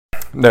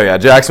No, yeah,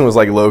 Jackson was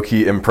like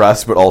low-key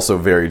impressed, but also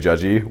very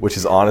judgy, which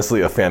is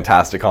honestly a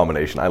fantastic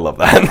combination. I love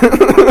that.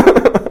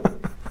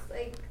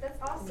 Like, that's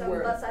awesome,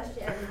 but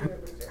actually you're a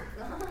loser.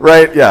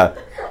 Right, yeah.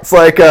 It's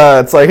like,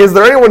 is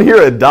there anyone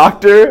here a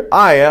doctor?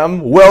 I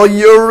am. Well,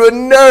 you're a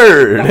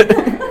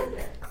nerd.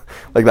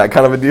 Like that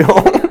kind of a deal.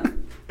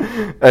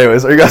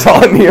 Anyways, are you guys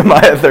all in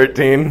Nehemiah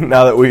 13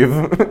 now that we've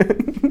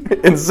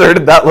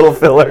inserted that little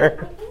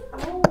filler?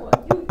 Oh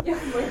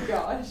my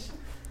gosh.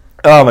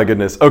 Oh my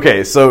goodness.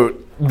 Okay, so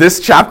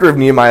this chapter of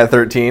Nehemiah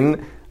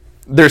 13,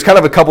 there's kind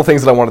of a couple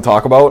things that I want to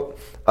talk about.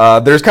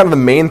 There's kind of the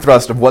main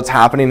thrust of what's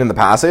happening in the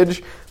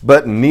passage,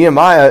 but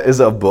Nehemiah is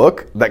a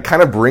book that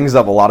kind of brings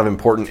up a lot of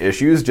important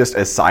issues just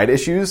as side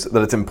issues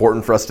that it's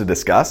important for us to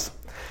discuss.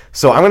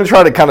 So I'm going to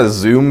try to kind of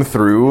zoom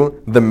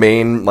through the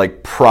main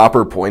like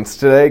proper points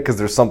today because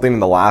there's something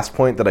in the last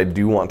point that I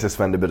do want to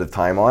spend a bit of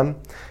time on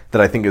that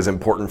I think is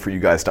important for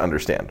you guys to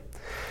understand.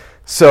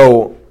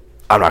 So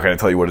I'm not going to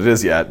tell you what it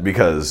is yet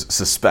because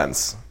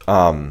suspense.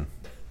 Also,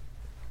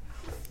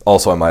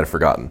 I might have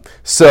forgotten.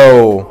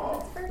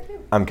 So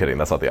I'm kidding.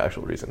 That's not the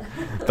actual reason.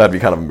 That'd be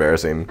kind of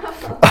embarrassing.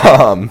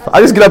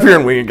 I just get up here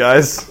and wing it,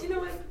 guys. You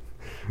know what?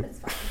 That's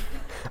fine.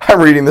 I'm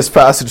reading this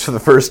passage for the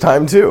first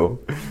time, too.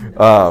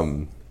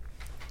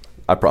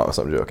 I promise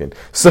I'm joking.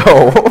 So,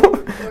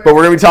 but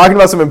we're going to be talking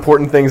about some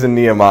important things in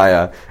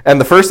Nehemiah. And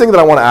the first thing that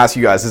I want to ask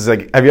you guys is,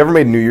 like, have you ever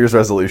made New Year's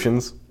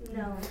resolutions?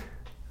 No.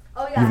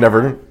 Oh, yeah. You've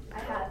never? I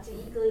have to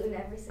eat gluten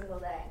every single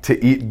day.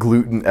 To eat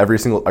gluten every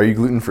single... Are you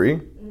gluten-free?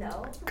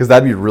 No. Because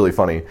that'd be really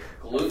funny.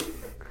 Gluten?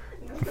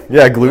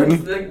 Yeah, gluten.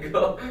 To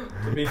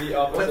be the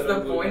opposite What's the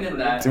of point in gluten-free.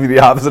 that? To be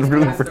the opposite of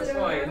What's gluten-free. the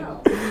point?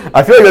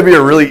 I feel like that'd be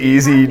a really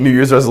easy New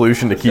Year's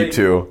resolution to keep,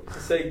 too.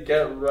 Say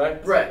get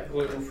wrecked, Right.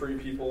 gluten-free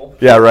people.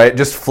 Yeah, right?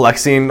 Just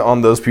flexing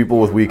on those people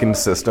with weakened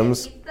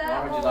systems. Eat that.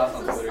 Why would you Oh, laugh I'm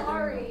on so Twitter?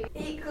 sorry.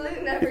 Eat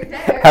gluten every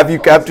day. Have you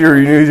kept your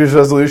New Year's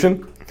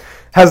resolution?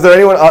 Has there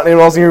anyone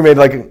else in here who made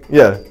Get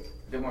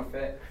more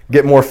fit.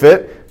 get more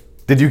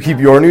fit? Did you keep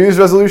your New Year's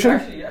resolution?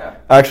 Actually, yeah.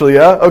 Actually,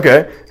 yeah?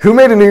 Okay. Who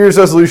made a New Year's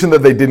resolution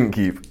that they didn't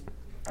keep?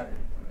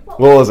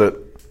 What was it?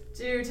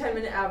 Do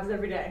 10-minute abs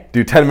every day.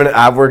 Do 10-minute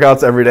ab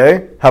workouts every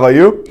day? How about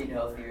you? Eat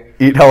healthier.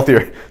 Eat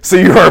healthier. So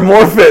you are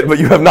more fit, but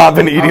you have not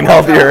been eating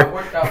healthier. I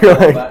worked out You're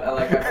more, like, but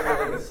I feel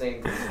like the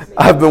same.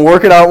 I've been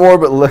working out more,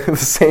 but the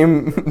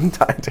same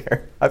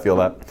dietary. I feel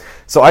that.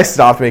 So I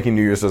stopped making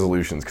New Year's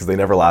resolutions because they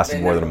never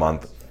lasted more than a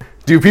month.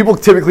 Do people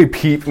typically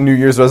keep New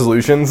Year's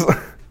resolutions?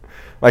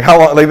 Like how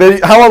long?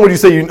 How long would you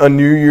say a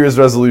New Year's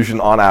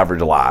resolution on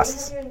average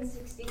lasts?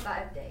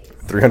 365 days.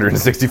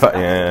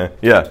 365.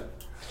 Yeah.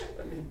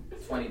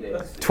 20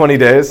 days. 20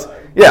 days.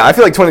 Yeah, I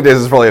feel like 20 days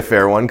is probably a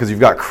fair one because you've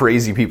got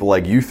crazy people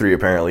like you three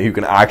apparently who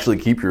can actually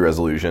keep your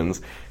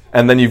resolutions,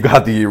 and then you've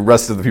got the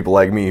rest of the people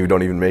like me who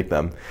don't even make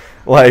them.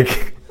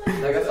 Like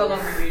That's how long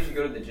people usually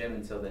go to the gym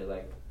until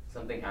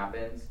something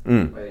happens.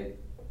 Where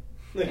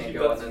they can't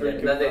go, and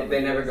then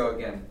they never go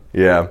again.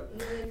 Yeah.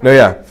 No,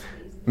 yeah.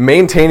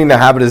 Maintaining a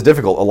habit is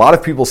difficult. A lot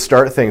of people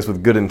start things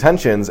with good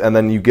intentions, and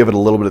then you give it a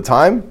little bit of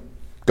time,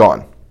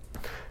 gone.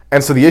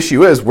 And so the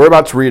issue is, we're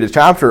about to read a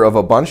chapter of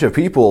a bunch of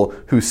people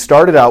who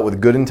started out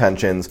with good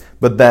intentions,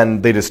 but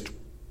then they just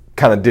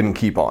kind of didn't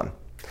keep on.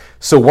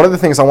 So one of the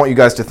things I want you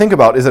guys to think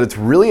about is that it's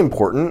really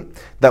important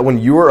that when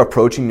you are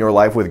approaching your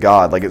life with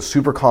God, like it's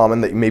super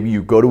common that maybe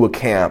you go to a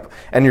camp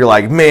and you're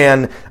like,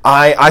 man,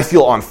 I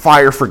feel on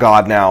fire for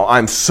God now.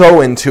 I'm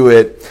so into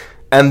it.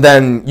 And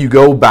then you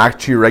go back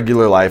to your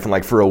regular life and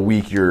like for a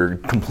week you're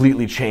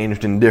completely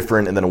changed and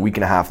different, and then a week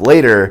and a half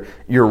later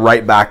you're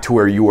right back to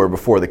where you were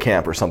before the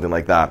camp or something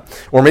like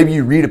that. Or maybe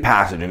you read a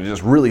passage and it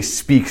just really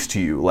speaks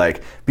to you,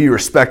 like be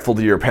respectful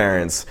to your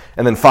parents,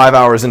 and then 5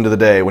 hours into the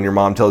day when your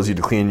mom tells you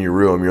to clean your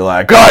room, you're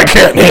like, I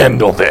can't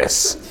handle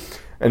this.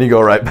 And you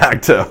go right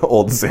back to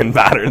old sin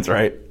patterns,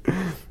 right?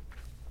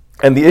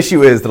 And the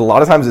issue is that a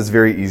lot of times it's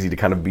very easy to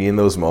kind of be in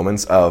those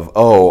moments of,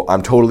 oh,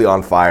 I'm totally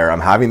on fire,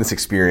 I'm having this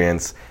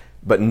experience,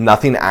 but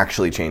nothing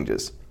actually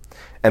changes.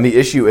 And the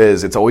issue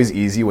is, it's always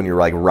easy when you're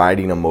like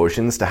riding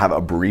emotions to have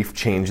a brief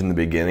change in the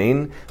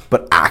beginning,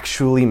 but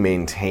actually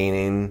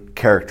maintaining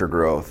character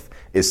growth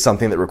is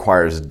something that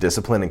requires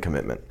discipline and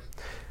commitment.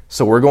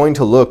 So we're going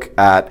to look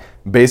at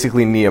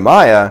basically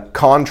Nehemiah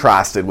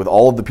contrasted with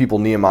all of the people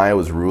Nehemiah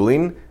was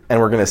ruling,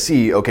 and we're going to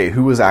see, okay,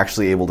 who was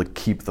actually able to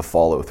keep the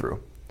follow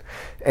through.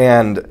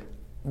 And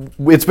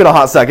it's been a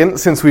hot second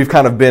since we've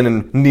kind of been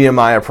in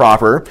Nehemiah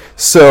proper.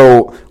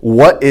 So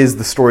what is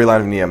the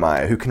storyline of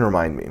Nehemiah? Who can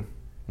remind me?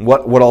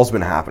 What all's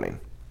been happening?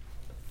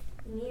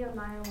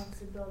 Nehemiah wants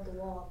to build the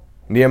wall.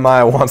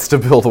 Nehemiah wants to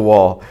build a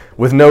wall.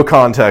 With no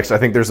context, I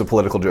think there's a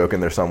political joke in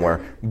there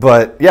somewhere.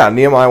 But yeah,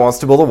 Nehemiah wants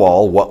to build a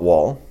wall. What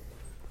wall?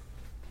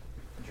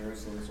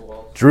 Jerusalem's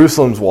wall.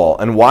 Jerusalem's wall.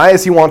 And why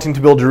is he wanting to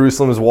build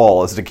Jerusalem's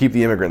wall? Is it to keep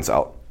the immigrants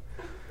out?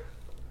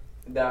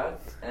 That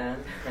and...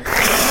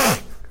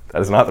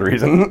 That is not the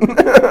reason.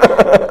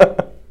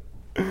 God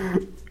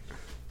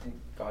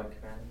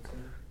commanded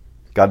him.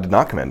 God did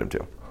not command him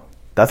to.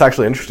 That's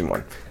actually an interesting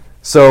one.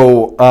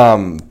 So,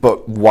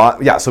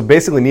 so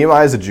basically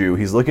Nehemiah is a Jew.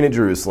 He's looking at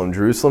Jerusalem.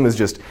 Jerusalem is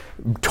just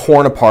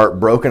torn apart,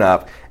 broken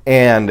up,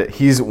 and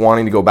he's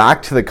wanting to go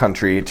back to the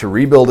country to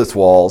rebuild its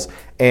walls.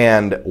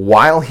 And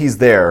while he's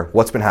there,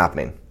 what's been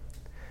happening?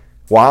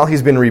 While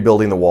he's been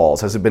rebuilding the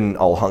walls, has it been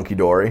all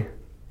hunky-dory?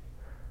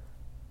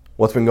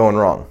 What's been going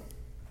wrong?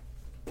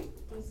 These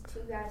two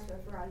guys who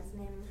forgot his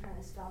name and trying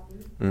to stop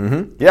him.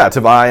 Mm-hmm. Yeah,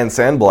 Tobiah and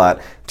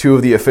Sanballat, two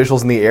of the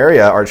officials in the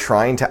area, are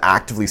trying to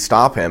actively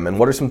stop him. And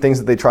what are some things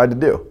that they tried to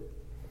do?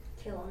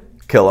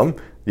 Kill him.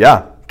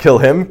 Yeah, kill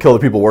him, kill the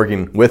people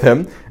working with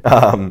him,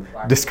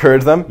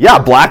 discourage them. Yeah,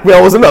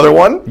 blackmail was another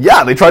one.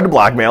 Yeah, they tried to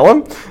blackmail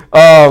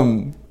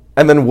him.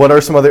 And then what are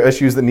some other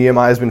issues that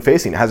Nehemiah has been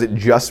facing? Has it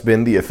just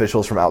been the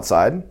officials from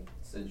outside?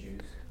 It's the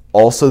Jews.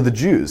 Also the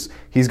Jews.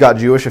 He's got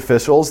Jewish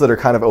officials that are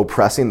kind of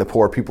oppressing the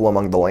poor people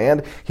among the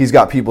land. He's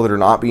got people that are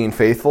not being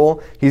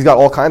faithful. He's got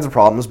all kinds of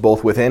problems,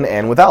 both within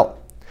and without.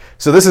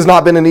 So this has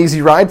not been an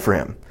easy ride for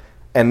him.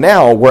 And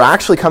now we're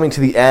actually coming to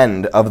the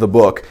end of the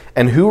book.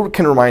 And who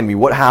can remind me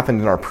what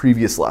happened in our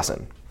previous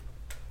lesson?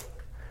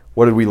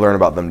 What did we learn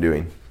about them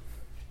doing?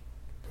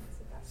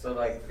 So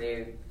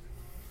they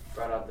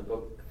brought out the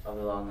book of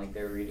the law and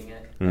they were reading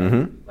it.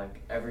 Mm-hmm.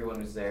 Everyone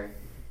was there.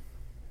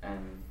 And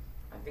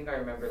I think I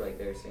remember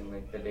they were saying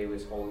the day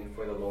was holy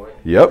for the Lord.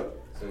 Yep.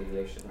 So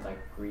they shouldn't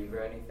grieve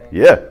or anything.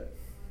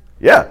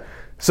 Yeah.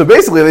 So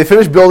basically, they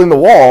finish building the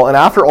wall, and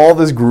after all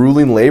this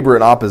grueling labor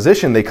and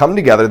opposition, they come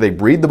together, they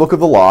read the book of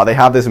the law, they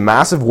have this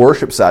massive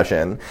worship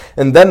session,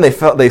 and then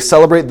they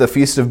celebrate the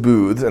Feast of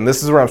Booths, and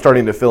this is where I'm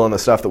starting to fill in the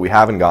stuff that we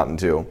haven't gotten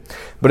to.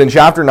 But in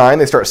chapter 9,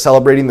 they start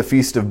celebrating the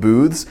Feast of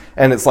Booths,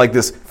 and it's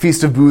this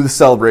Feast of Booths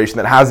celebration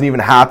that hasn't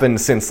even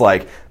happened since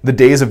the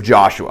days of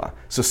Joshua.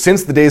 So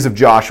since the days of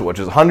Joshua, which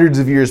is hundreds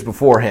of years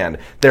beforehand,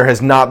 there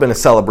has not been a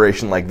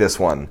celebration like this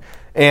one.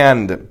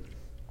 And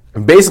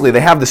basically,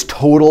 they have this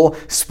total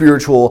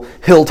spiritual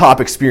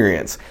hilltop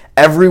experience.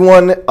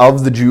 Everyone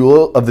of the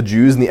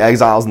Jews and the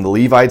exiles and the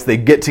Levites, they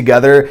get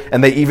together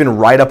and they even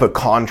write up a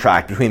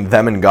contract between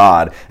them and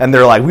God. And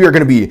they're we are going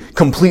to be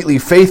completely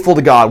faithful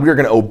to God. We are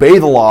going to obey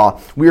the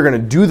law. We are going to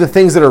do the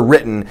things that are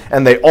written.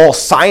 And they all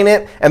sign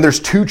it. And there's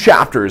 2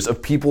 chapters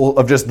of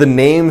just the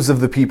names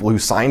of the people who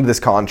signed this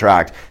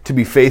contract to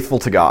be faithful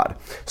to God.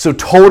 So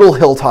total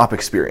hilltop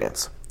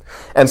experience.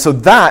 And so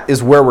that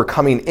is where we're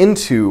coming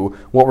into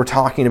what we're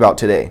talking about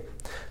today.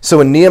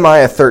 So in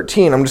Nehemiah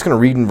 13, I'm just going to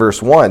read in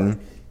verse 1,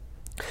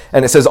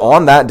 and it says,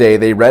 "On that day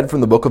they read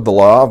from the book of the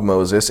law of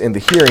Moses in the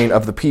hearing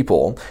of the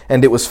people,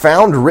 and it was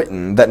found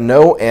written that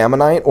no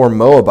Ammonite or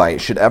Moabite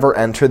should ever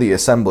enter the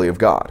assembly of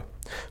God.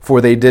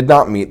 For they did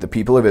not meet the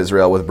people of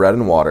Israel with bread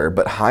and water,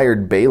 but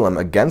hired Balaam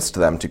against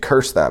them to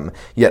curse them,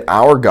 yet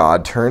our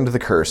God turned the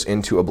curse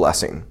into a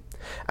blessing.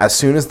 As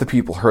soon as the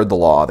people heard the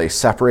law, they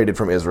separated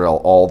from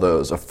Israel all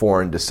those of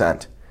foreign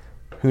descent."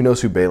 Who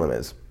knows who Balaam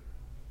is?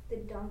 The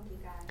donkey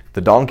guy.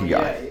 The donkey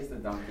guy. Yeah, he's the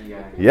donkey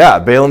guy. Yeah,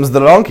 Balaam's the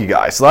donkey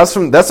guy. So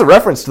that's a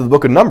reference to the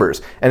book of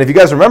Numbers. And if you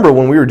guys remember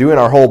when we were doing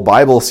our whole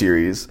Bible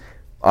series,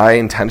 I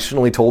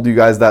intentionally told you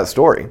guys that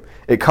story.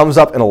 It comes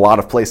up in a lot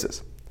of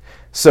places.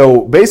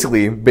 So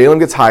basically, Balaam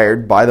gets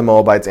hired by the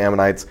Moabites,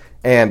 Ammonites,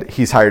 and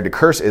he's hired to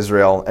curse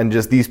Israel. And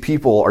just these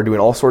people are doing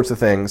all sorts of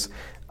things.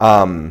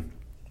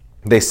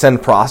 They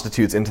send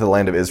prostitutes into the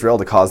land of Israel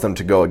to cause them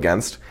to go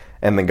against,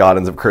 and then God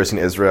ends up cursing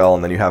Israel,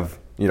 and then you have,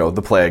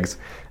 the plagues,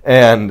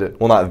 and,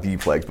 well, not the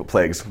plagues, but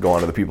plagues go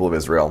on to the people of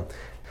Israel.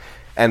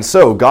 And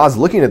so God's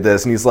looking at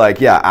this, and he's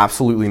yeah,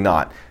 absolutely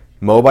not.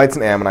 Moabites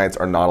and Ammonites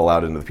are not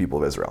allowed into the people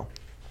of Israel.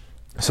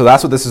 So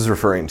that's what this is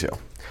referring to.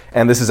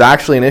 And this is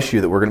actually an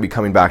issue that we're going to be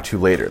coming back to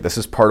later. This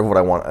is part of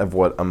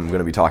what I'm going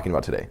to be talking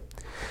about today.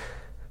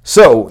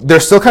 So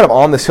they're still kind of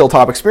on this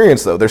hilltop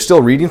experience, though. They're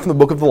still reading from the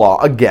book of the law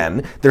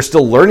again. They're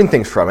still learning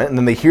things from it, and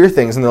then they hear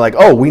things, and they're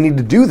oh, we need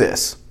to do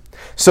this.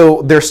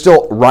 So they're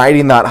still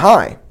riding that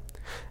high.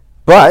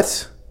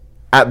 But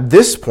at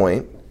this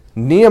point,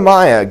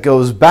 Nehemiah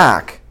goes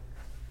back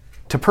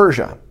to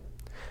Persia.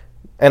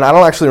 And I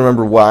don't actually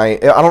remember why.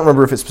 I don't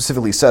remember if it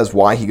specifically says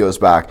why he goes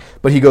back,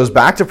 but he goes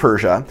back to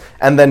Persia,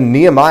 and then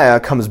Nehemiah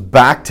comes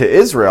back to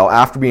Israel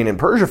after being in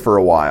Persia for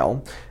a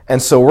while.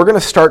 And so we're going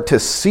to start to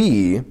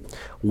see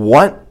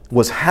what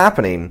was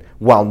happening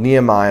while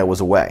Nehemiah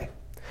was away.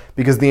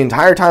 Because the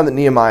entire time that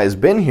Nehemiah has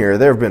been here,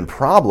 there have been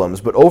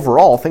problems, but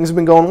overall, things have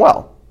been going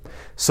well.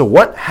 So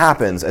what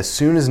happens as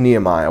soon as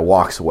Nehemiah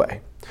walks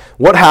away?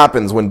 What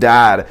happens when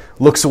Dad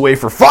looks away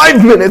for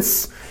 5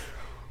 minutes?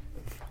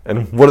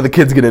 And what do the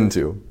kids get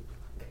into?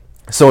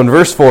 So in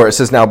verse 4, it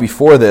says, "Now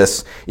before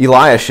this,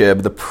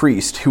 Eliashib, the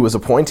priest, who was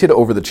appointed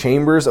over the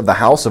chambers of the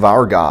house of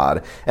our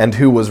God, and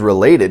who was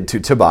related to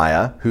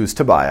Tobiah," who's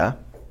Tobiah?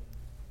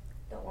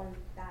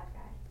 Bad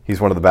guy.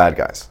 He's one of the bad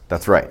guys.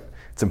 That's right.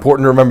 It's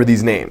important to remember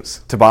these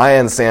names. Tobiah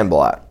and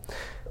Sanballat.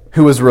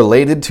 "Who was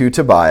related to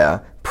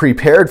Tobiah,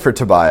 prepared for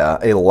Tobiah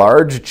a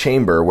large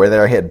chamber where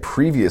they had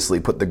previously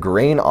put the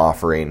grain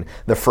offering,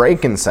 the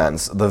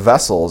frankincense, the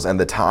vessels, and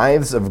the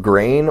tithes of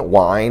grain,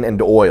 wine,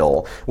 and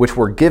oil, which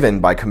were given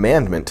by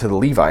commandment to the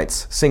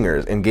Levites,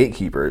 singers, and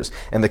gatekeepers,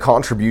 and the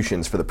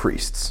contributions for the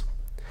priests."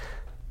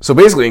 So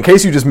basically, in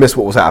case you just missed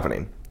what was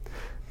happening,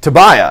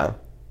 Tobiah,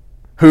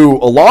 who,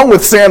 along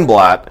with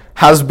Sanballat,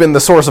 has been the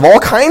source of all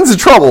kinds of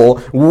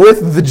trouble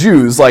with the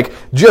Jews, like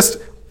just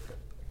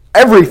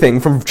everything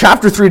from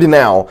chapter 3 to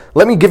now.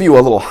 Let me give you a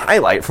little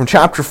highlight from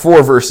chapter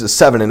 4, verses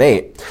 7 and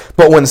 8.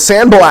 But when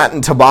Sanballat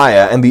and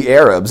Tobiah and the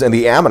Arabs and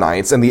the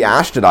Ammonites and the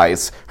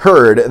Ashdodites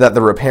heard that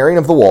the repairing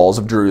of the walls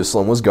of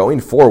Jerusalem was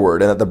going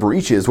forward and that the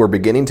breaches were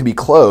beginning to be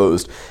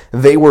closed,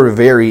 they were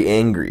very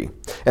angry.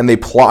 And they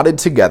plotted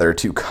together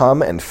to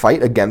come and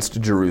fight against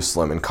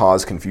Jerusalem and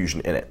cause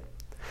confusion in it.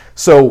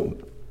 So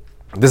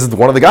this is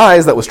one of the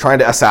guys that was trying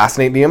to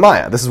assassinate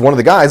Nehemiah. This is one of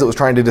the guys that was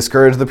trying to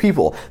discourage the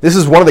people. This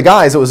is one of the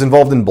guys that was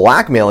involved in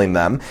blackmailing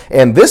them.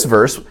 And this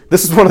verse,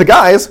 this is one of the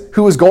guys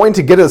who was going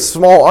to get a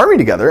small army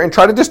together and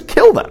try to just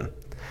kill them.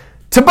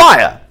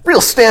 Tobiah,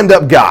 real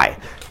stand-up guy.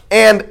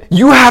 And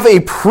you have a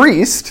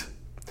priest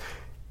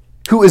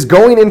who is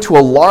going into a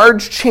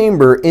large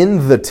chamber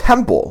in the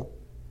temple,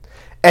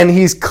 and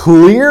he's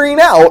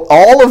clearing out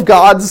all of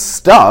God's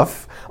stuff,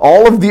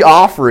 all of the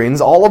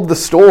offerings, all of the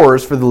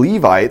stores for the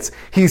Levites.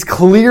 He's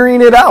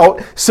clearing it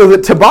out so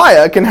that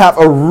Tobiah can have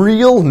a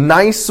real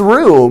nice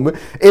room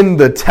in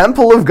the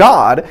temple of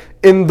God,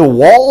 in the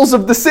walls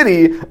of the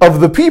city of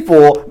the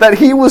people that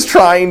he was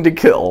trying to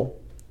kill.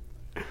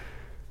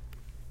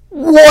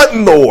 What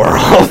in the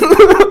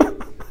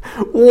world?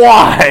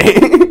 Why?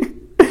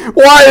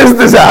 Why is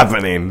this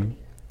happening?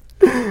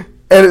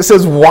 And it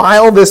says,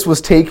 while this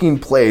was taking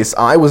place,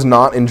 I was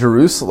not in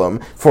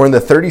Jerusalem, for in the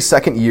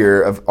 32nd year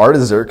of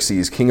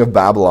Artaxerxes, king of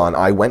Babylon,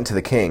 I went to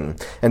the king,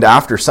 and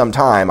after some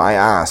time I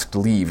asked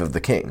leave of the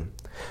king.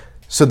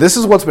 So this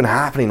is what's been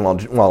happening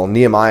while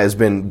Nehemiah has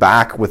been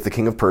back with the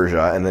king of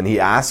Persia, and then he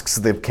asks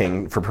the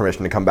king for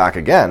permission to come back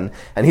again,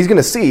 and he's going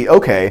to see,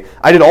 okay,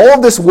 I did all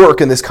of this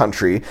work in this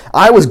country,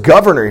 I was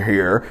governor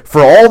here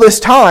for all this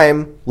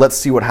time, let's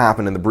see what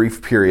happened in the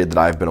brief period that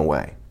I've been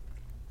away.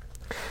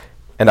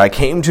 And I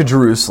came to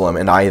Jerusalem,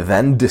 and I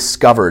then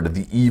discovered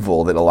the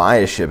evil that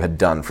Eliashib had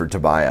done for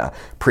Tobiah,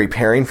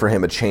 preparing for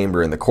him a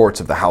chamber in the courts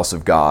of the house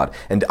of God,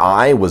 and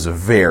I was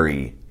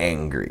very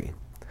angry.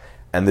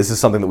 And this is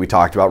something that we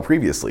talked about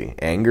previously.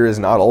 Anger is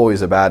not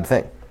always a bad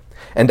thing.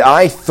 And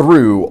I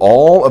threw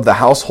all of the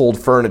household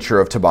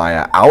furniture of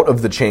Tobiah out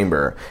of the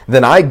chamber.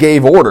 Then I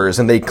gave orders,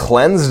 and they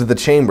cleansed the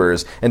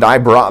chambers, and I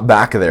brought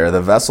back there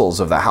the vessels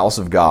of the house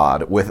of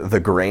God with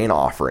the grain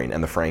offering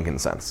and the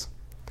frankincense.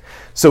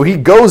 So he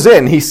goes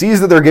in, he sees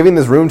that they're giving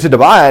this room to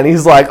Tobiah, and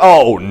he's like,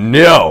 oh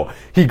no.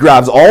 He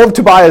grabs all of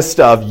Tobiah's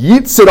stuff,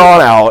 yeets it on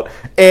out,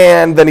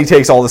 and then he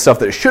takes all the stuff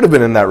that should have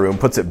been in that room,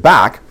 puts it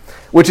back,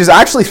 which is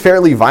actually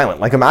fairly violent.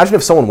 Like, imagine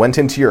if someone went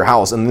into your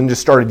house and then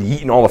just started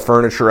yeeting all the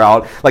furniture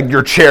out. Like,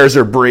 your chairs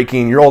are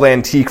breaking, your old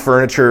antique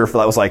furniture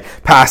that was like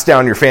passed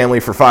down your family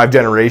for 5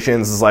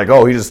 generations is like,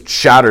 oh, he just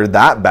shattered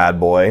that bad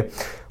boy.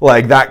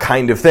 Like, that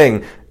kind of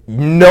thing.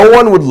 No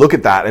one would look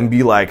at that and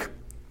be like,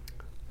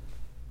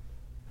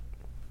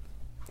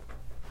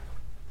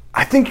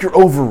 I think you're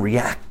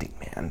overreacting,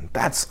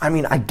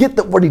 man. I get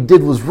that what he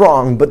did was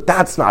wrong, but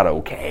that's not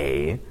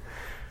okay.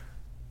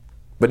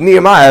 But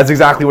Nehemiah, that's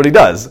exactly what he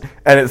does.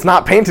 And it's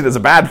not painted as a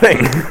bad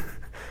thing.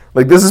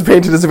 Like, this is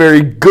painted as a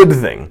very good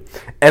thing.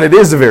 And it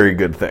is a very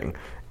good thing.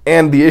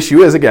 And the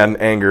issue is, again,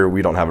 anger.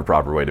 We don't have a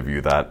proper way to view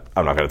that.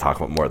 I'm not going to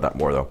talk about that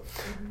more, though.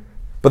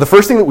 But the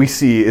first thing that we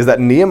see is that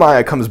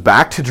Nehemiah comes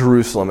back to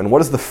Jerusalem, and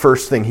what is the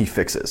first thing he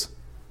fixes?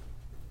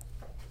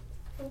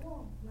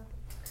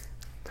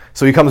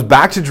 So he comes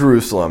back to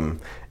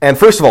Jerusalem, and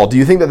first of all, do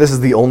you think that this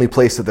is the only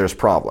place that there's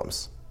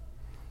problems?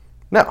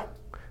 No.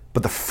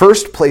 But the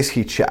first place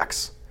he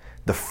checks,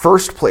 the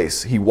first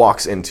place he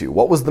walks into,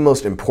 what was the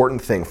most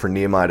important thing for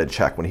Nehemiah to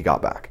check when he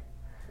got back?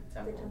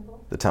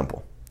 The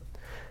temple.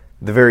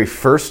 The very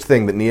first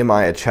thing that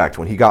Nehemiah checked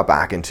when he got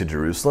back into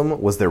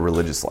Jerusalem was their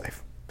religious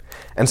life.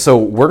 And so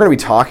we're going to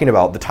be talking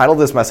about, the title of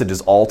this message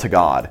is All to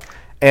God.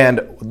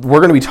 And we're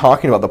going to be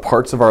talking about the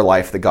parts of our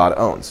life that God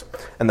owns.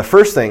 And the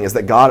first thing is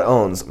that God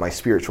owns my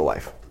spiritual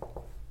life.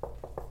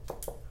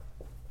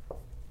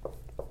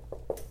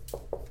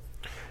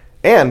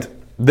 And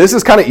this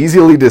is kind of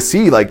easily to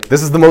see, like,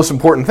 this is the most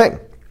important thing.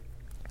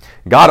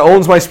 God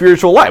owns my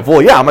spiritual life.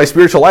 Well, yeah, my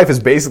spiritual life is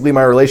basically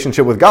my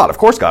relationship with God. Of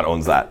course God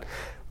owns that.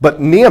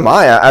 But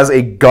Nehemiah, as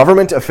a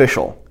government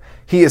official,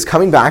 he is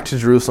coming back to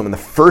Jerusalem, and the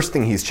first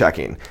thing he's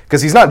checking,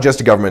 because he's not just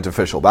a government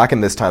official. Back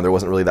in this time, there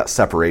wasn't really that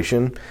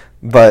separation.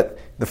 But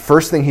the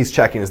first thing he's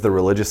checking is the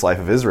religious life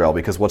of Israel,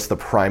 because what's the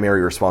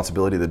primary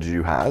responsibility the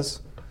Jew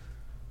has?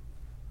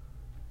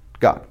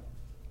 God.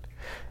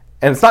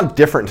 And it's not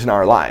different in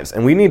our lives.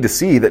 And we need to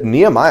see that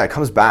Nehemiah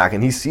comes back,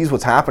 and he sees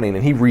what's happening,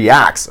 and he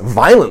reacts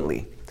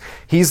violently.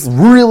 He's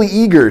really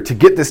eager to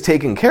get this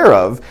taken care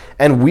of,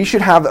 and we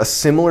should have a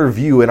similar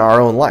view in our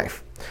own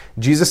life.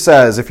 Jesus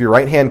says, if your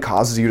right hand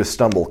causes you to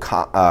stumble,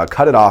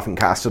 cut it off and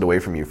cast it away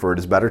from you, for it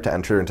is better to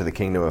enter into the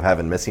kingdom of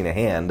heaven missing a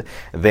hand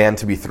than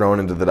to be thrown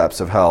into the depths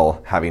of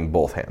hell having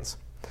both hands.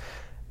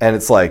 And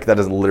it's like, that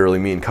doesn't literally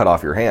mean cut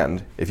off your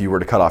hand. If you were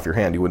to cut off your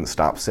hand, you wouldn't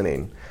stop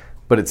sinning.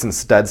 but it's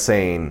instead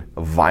saying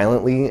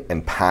violently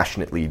and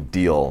passionately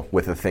deal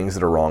with the things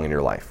that are wrong in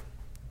your life.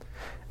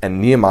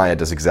 And Nehemiah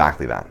does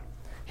exactly that.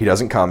 He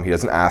doesn't come, he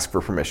doesn't ask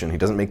for permission, he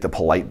doesn't make the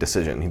polite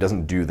decision, he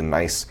doesn't do the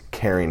nice,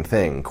 caring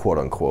thing, quote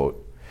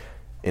unquote.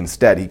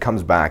 Instead, he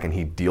comes back and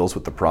he deals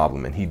with the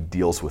problem, and he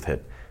deals with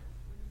it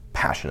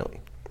passionately.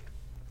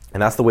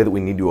 And that's the way that we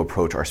need to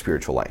approach our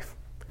spiritual life.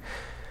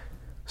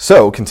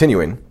 So,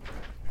 continuing,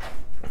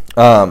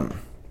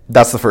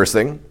 that's the first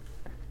thing.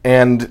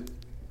 And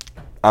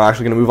I'm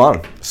actually going to move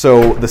on.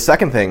 So, the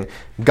second thing,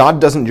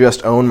 God doesn't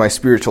just own my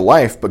spiritual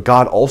life, but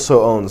God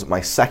also owns my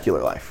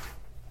secular life.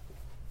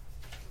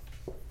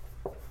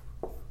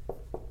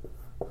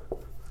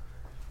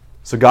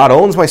 So God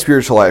owns my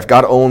spiritual life.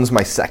 God owns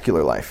my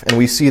secular life. And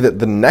we see that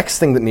the next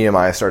thing that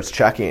Nehemiah starts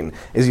checking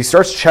is he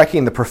starts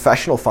checking the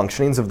professional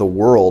functionings of the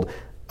world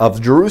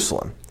of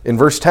Jerusalem. In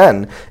verse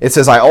 10, it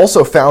says, I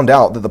also found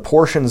out that the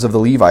portions of the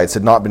Levites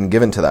had not been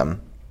given to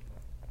them.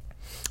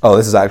 Oh,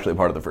 this is actually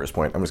part of the first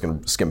point. I'm just going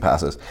to skim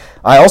past this.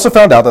 I also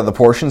found out that the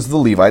portions of the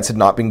Levites had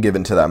not been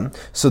given to them,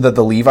 so that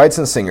the Levites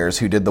and singers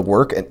who did the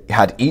work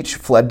had each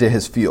fled to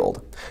his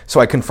field. So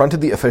I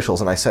confronted the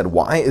officials and I said,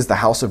 why is the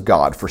house of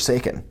God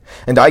forsaken?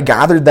 And I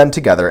gathered them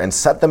together and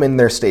set them in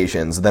their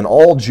stations. Then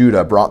all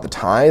Judah brought the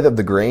tithe of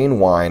the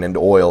grain, wine, and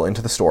oil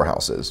into the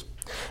storehouses.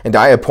 And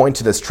I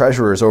appointed as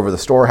treasurers over the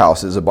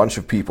storehouses a bunch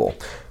of people.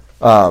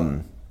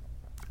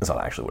 That's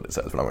not actually what it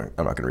says, but I'm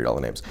not going to read all the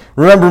names.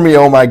 Remember me,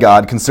 O my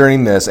God,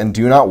 concerning this, and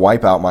do not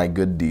wipe out my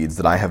good deeds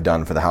that I have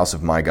done for the house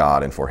of my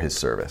God and for his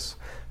service.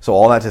 So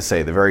all that to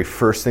say, the very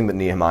first thing that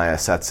Nehemiah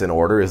sets in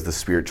order is the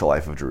spiritual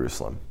life of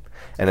Jerusalem.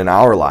 And in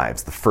our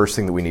lives, the first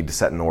thing that we need to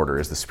set in order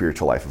is the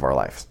spiritual life of our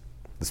lives.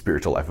 The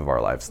spiritual life of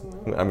our lives.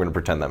 I'm going to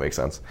pretend that makes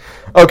sense.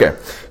 Okay,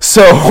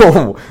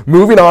 so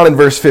moving on in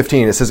verse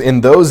 15, it says, in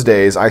those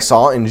days I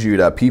saw in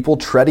Judah people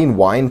treading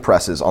wine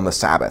presses on the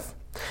Sabbath,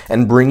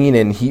 and bringing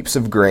in heaps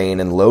of grain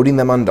and loading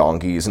them on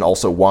donkeys, and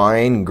also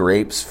wine,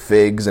 grapes,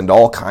 figs, and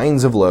all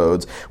kinds of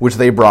loads, which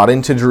they brought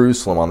into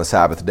Jerusalem on the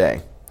Sabbath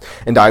day.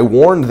 And I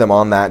warned them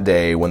on that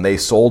day when they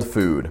sold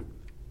food.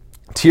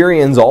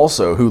 Tyrians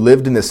also, who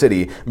lived in the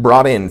city,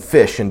 brought in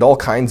fish and all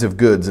kinds of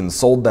goods and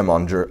sold them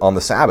on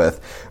the Sabbath,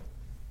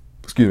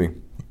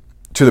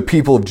 to the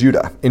people of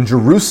Judah, in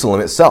Jerusalem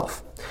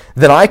itself.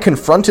 Then I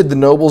confronted the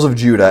nobles of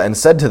Judah and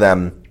said to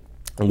them,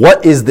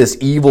 what is this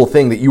evil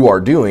thing that you are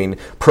doing,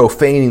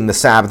 profaning the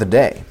Sabbath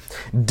day?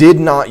 Did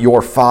not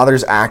your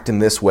fathers act in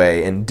this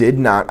way, and did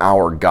not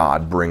our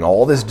God bring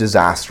all this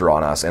disaster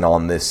on us and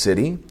on this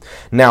city?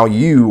 Now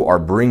you are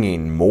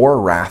bringing more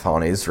wrath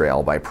on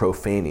Israel by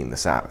profaning the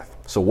Sabbath.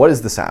 So what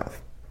is the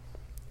Sabbath?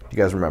 Do you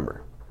guys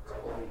remember? It's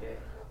a holy day.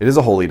 It is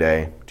a holy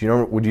day.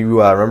 Would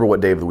you remember what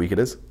day of the week it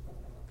is?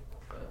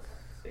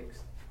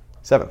 6th.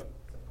 7th.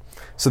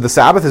 So the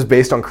Sabbath is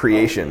based on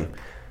creation,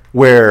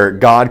 where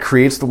God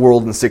creates the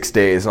world in 6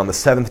 days, and on the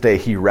 7th day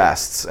he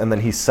rests, and then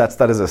he sets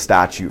that as a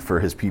statute for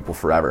his people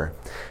forever.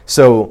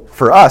 So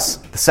for us,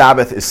 the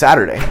Sabbath is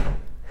Saturday,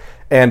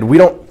 and we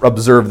don't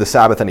observe the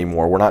Sabbath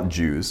anymore. We're not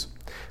Jews,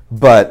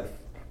 but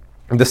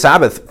the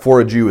Sabbath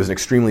for a Jew is an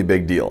extremely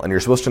big deal, and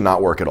you're supposed to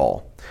not work at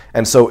all.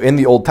 And so in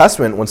the Old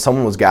Testament, when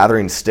someone was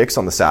gathering sticks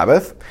on the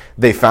Sabbath,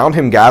 they found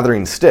him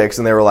gathering sticks,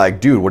 and they were like,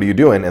 dude, what are you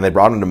doing? And they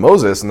brought him to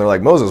Moses, and they're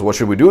like, Moses, what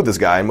should we do with this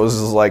guy? And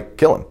Moses is like,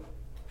 kill him.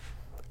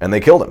 And they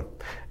killed him.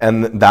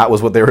 And that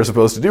was what they were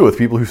supposed to do with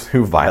people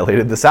who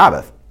violated the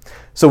Sabbath.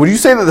 So would you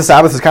say that the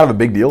Sabbath is kind of a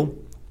big deal?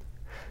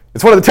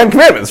 It's one of the 10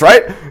 commandments,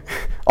 right?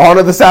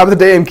 Honor the Sabbath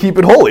day and keep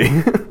it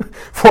holy.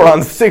 For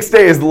on 6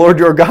 days the Lord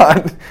your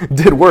God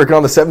did work, and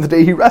on the 7th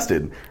day he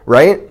rested,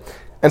 right?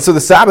 And so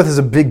the Sabbath is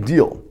a big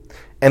deal.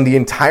 And the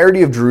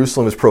entirety of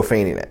Jerusalem is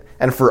profaning it.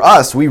 And for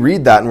us, we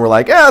read that and we're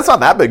like, it's not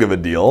that big of a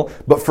deal.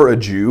 But for a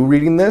Jew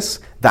reading this,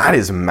 that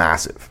is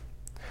massive.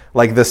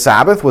 Like, the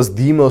Sabbath was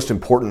the most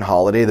important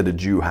holiday that a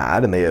Jew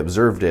had, and they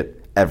observed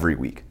it every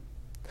week.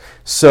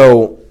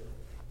 So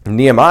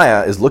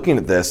Nehemiah is looking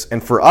at this,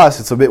 and for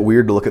us, it's a bit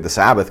weird to look at the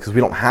Sabbath because we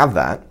don't have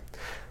that.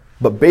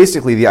 But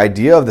basically, the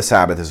idea of the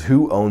Sabbath is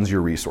who owns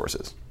your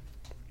resources?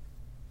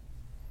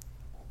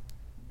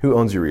 Who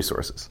owns your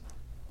resources?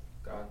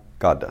 God.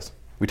 God does.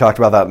 We talked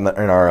about that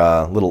in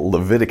our little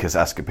Leviticus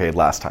escapade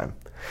last time.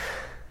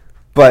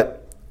 But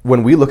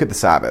when we look at the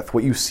Sabbath,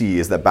 what you see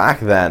is that back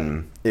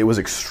then, it was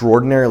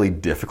extraordinarily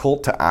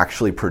difficult to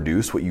actually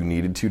produce what you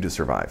needed to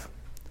survive.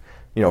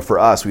 You know, for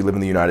us, we live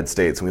in the United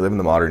States, and we live in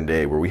the modern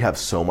day where we have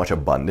so much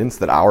abundance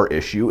that our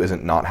issue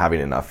isn't not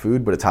having enough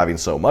food, but it's having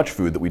so much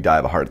food that we die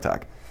of a heart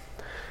attack.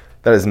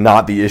 That is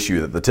not the issue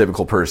that the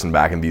typical person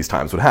back in these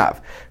times would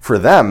have. For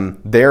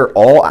them, they're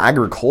all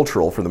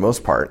agricultural for the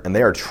most part, and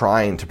they are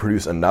trying to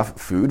produce enough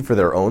food for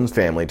their own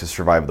family to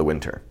survive the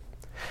winter.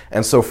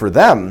 And so for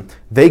them,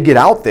 they get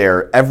out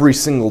there every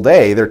single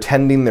day, they're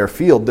tending their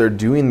field, they're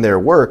doing their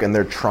work, and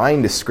they're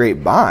trying to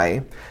scrape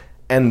by.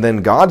 And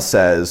then God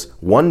says,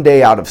 1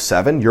 day out of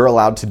 7, you're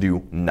allowed to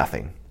do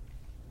nothing.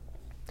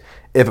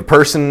 If a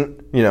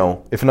person,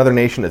 if another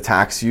nation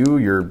attacks you,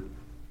 you're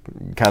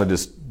kind of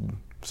just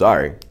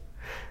sorry.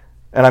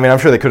 And I mean, I'm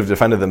sure they could have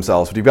defended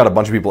themselves, but you've got a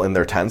bunch of people in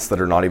their tents that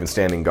are not even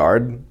standing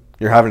guard.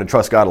 You're having to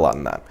trust God a lot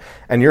in that.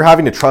 And you're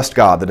having to trust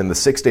God that in the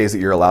 6 days that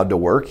you're allowed to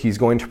work, he's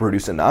going to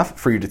produce enough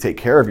for you to take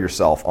care of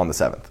yourself on the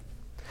 7th.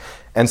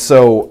 And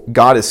so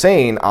God is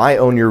saying, I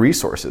own your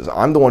resources.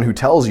 I'm the one who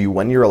tells you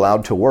when you're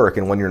allowed to work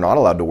and when you're not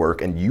allowed to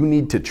work, and you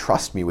need to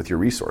trust me with your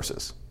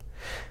resources.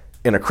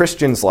 In a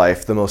Christian's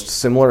life, the most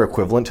similar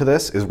equivalent to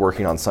this is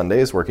working on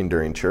Sundays, working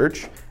during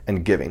church,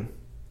 and giving,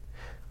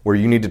 where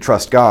you need to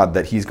trust God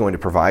that he's going to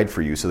provide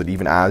for you so that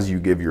even as you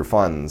give your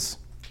funds,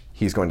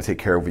 he's going to take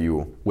care of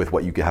you with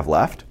what you have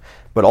left.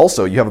 But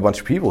also, you have a bunch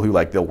of people who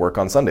they'll work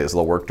on Sundays,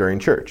 they'll work during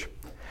church.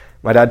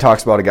 My dad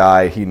talks about a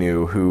guy he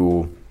knew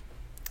who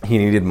he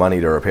needed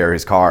money to repair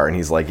his car, and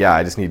he's like, yeah,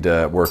 I just need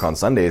to work on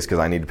Sundays because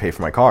I need to pay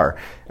for my car.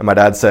 And my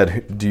dad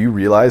said, do you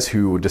realize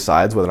who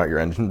decides whether or not your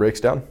engine breaks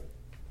down?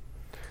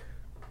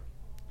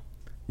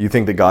 You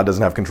think that God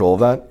doesn't have control of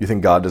that? You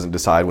think God doesn't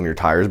decide when your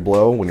tires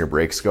blow, when your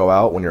brakes go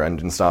out, when your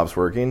engine stops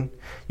working?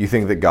 You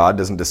think that God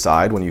doesn't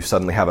decide when you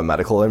suddenly have a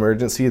medical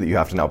emergency that you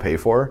have to now pay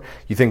for?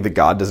 You think that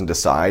God doesn't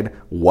decide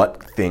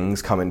what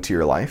things come into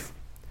your life?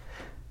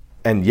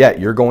 And yet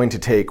you're going to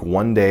take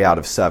 1 day out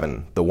of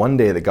 7, the one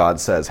day that God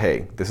says,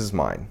 hey, this is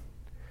mine.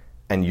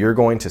 And you're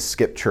going to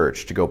skip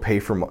church to go pay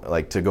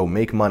for, to go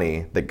make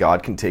money that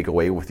God can take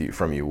away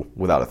from you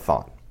without a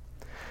thought.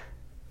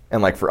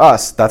 And for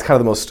us, that's kind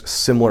of the most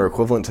similar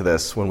equivalent to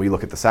this when we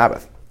look at the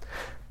Sabbath.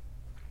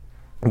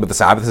 But the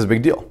Sabbath is a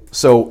big deal.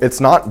 So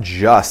it's not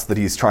just that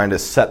he's trying to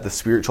set the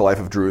spiritual life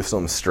of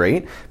Jerusalem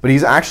straight, but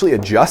he's actually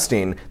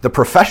adjusting the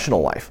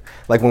professional life.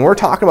 When we're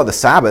talking about the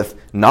Sabbath,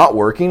 not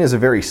working is a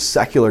very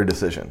secular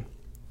decision.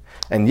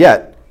 And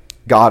yet,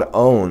 God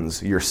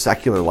owns your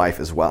secular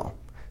life as well.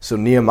 So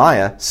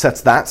Nehemiah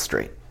sets that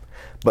straight.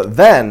 But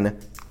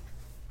then,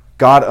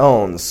 God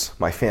owns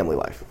my family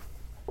life.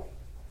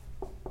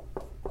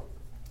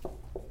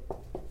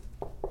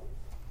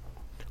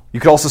 You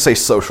could also say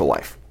social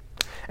life.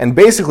 And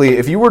basically,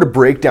 if you were to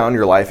break down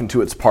your life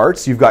into its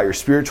parts, you've got your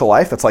spiritual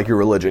life, that's like your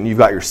religion. You've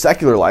got your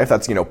secular life,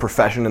 that's,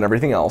 profession and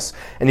everything else.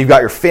 And you've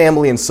got your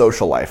family and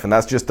social life, and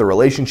that's just the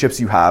relationships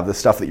you have, the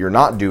stuff that you're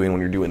not doing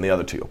when you're doing the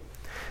other two.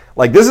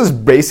 This is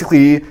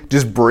basically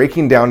just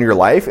breaking down your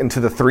life into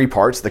the 3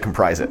 parts that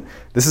comprise it.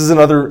 This is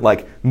another,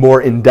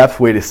 more in-depth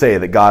way to say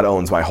that God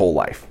owns my whole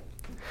life.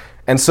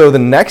 And so the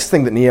next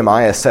thing that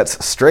Nehemiah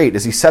sets straight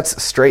is he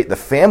sets straight the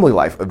family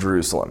life of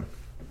Jerusalem.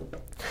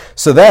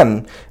 So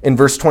then, in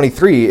verse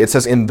 23, it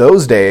says, in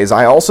those days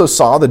I also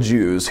saw the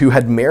Jews who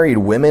had married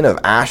women of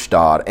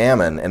Ashdod,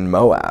 Ammon, and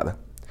Moab.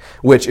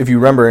 Which, if you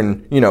remember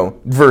in,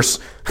 verse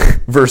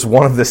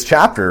 1 of this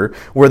chapter,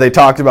 where they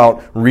talked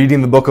about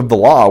reading the book of the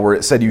law, where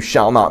it said you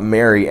shall not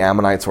marry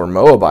Ammonites or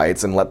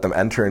Moabites and let them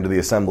enter into the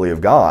assembly of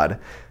God.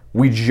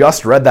 We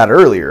just read that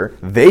earlier.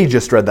 They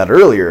just read that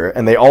earlier,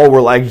 and they all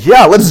were like,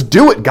 yeah, let's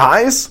do it,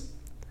 guys.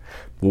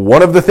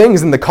 One of the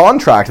things in the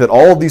contract that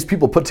all of these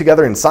people put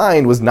together and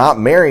signed was not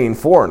marrying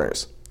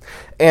foreigners.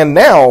 And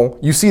now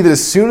you see that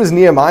as soon as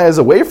Nehemiah is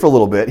away for a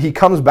little bit, he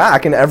comes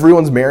back and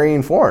everyone's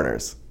marrying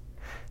foreigners.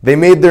 They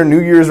made their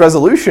New Year's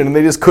resolution and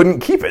they just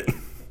couldn't keep it.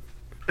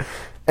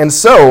 And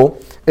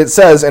so it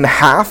says, and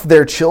half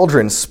their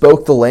children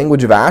spoke the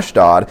language of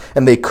Ashdod,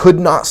 and they could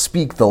not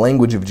speak the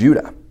language of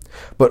Judah,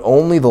 but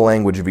only the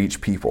language of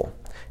each people.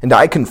 And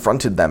I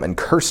confronted them and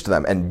cursed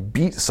them and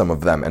beat some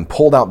of them and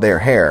pulled out their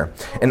hair.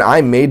 And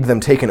I made them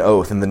take an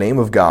oath in the name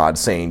of God,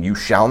 saying, you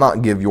shall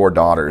not give your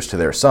daughters to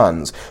their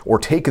sons, or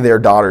take their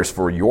daughters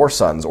for your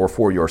sons or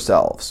for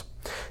yourselves.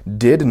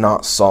 Did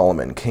not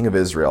Solomon, king of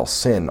Israel,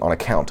 sin on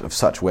account of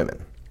such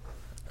women?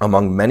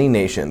 Among many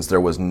nations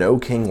there was no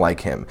king like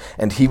him,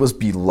 and he was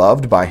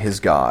beloved by his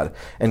God,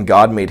 and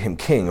God made him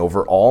king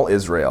over all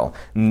Israel.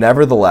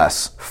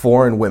 Nevertheless,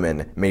 foreign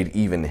women made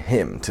even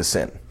him to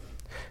sin.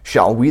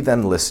 Shall we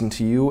then listen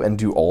to you and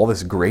do all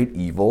this great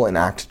evil and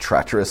act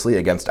treacherously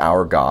against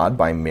our God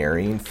by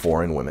marrying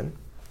foreign women?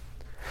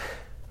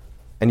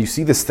 And you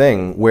see this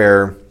thing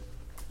where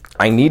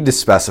I need to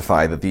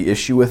specify that the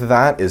issue with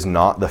that is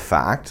not the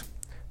fact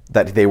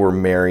that they were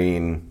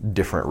marrying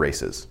different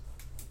races.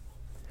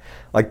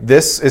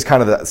 This is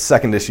kind of the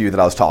second issue that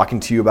I was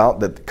talking to you about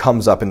that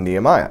comes up in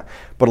Nehemiah.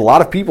 But a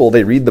lot of people,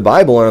 they read the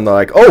Bible and they're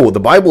like, oh, the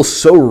Bible's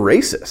so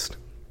racist.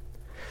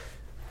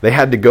 They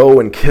had to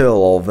go and kill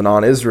all of the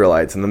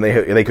non-Israelites, and then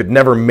they could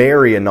never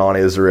marry a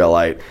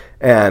non-Israelite.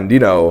 And,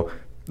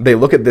 they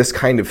look at this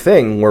kind of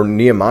thing where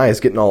Nehemiah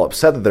is getting all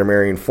upset that they're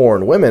marrying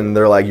foreign women. And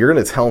they're like, you're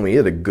going to tell me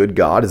that a good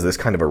God is this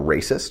kind of a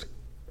racist?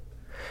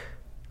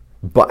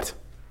 But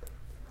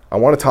I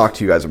want to talk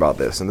to you guys about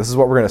this, and this is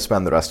what we're going to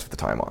spend the rest of the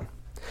time on.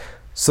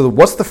 So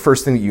what's the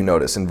first thing that you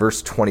notice in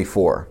verse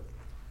 24?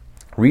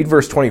 Read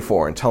verse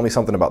 24 and tell me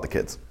something about the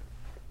kids.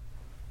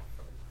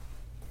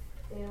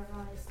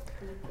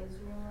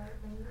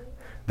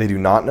 They do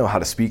not know how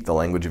to speak the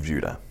language of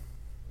Judah,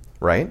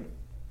 right?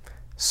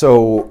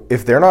 So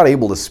if they're not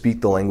able to speak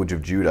the language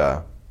of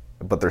Judah,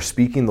 but they're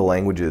speaking the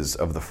languages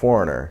of the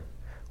foreigner,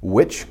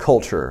 which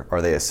culture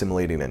are they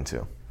assimilating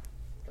into?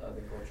 The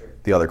other culture.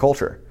 The other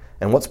culture.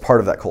 And what's part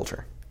of that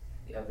culture?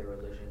 The other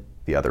religion.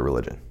 the other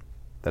religion.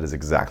 That is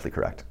exactly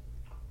correct.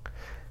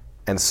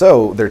 And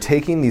so they're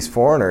taking these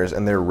foreigners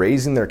and they're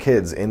raising their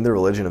kids in the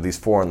religion of these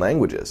foreign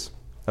languages,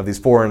 of these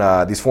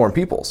foreign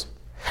peoples.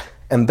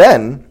 And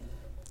then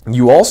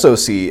you also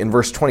see in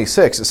verse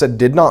 26, it said,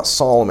 "Did not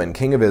Solomon,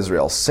 king of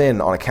Israel, sin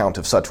on account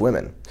of such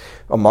women?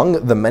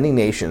 Among the many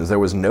nations there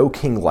was no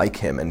king like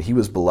him, and he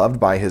was beloved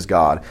by his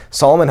God."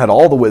 Solomon had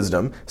all the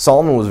wisdom.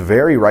 Solomon was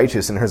very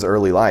righteous in his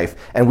early life.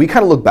 And we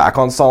kind of look back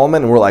on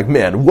Solomon and we're like,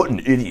 man, what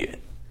an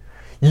idiot.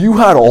 You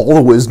had all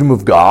the wisdom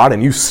of God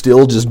and you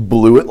still just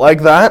blew it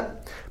like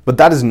that? But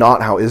that is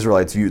not how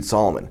Israelites viewed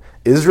Solomon.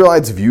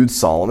 Israelites viewed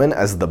Solomon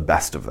as the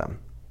best of them.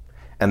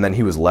 And then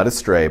he was led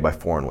astray by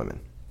foreign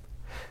women.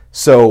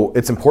 So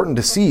it's important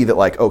to see that,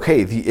 like,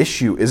 okay, the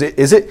issue is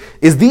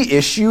the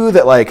issue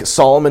that, like,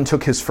 Solomon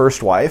took his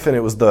first wife and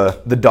it was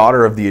the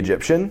daughter of the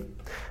Egyptian?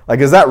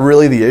 Like, is that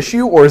really the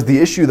issue? Or is the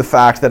issue the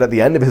fact that at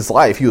the end of his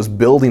life he was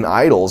building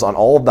idols on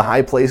all of the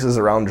high places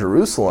around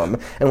Jerusalem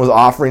and was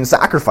offering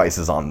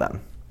sacrifices on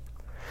them?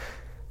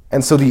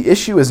 And so the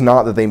issue is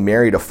not that they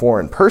married a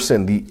foreign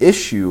person. The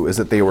issue is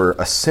that they were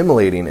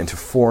assimilating into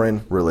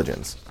foreign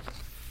religions.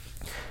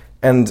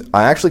 And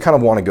I actually kind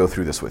of want to go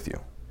through this with you.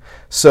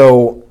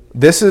 So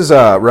this is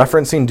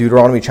referencing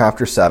Deuteronomy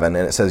chapter 7,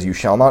 and it says, "You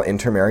shall not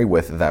intermarry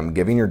with them,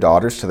 giving your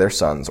daughters to their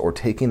sons, or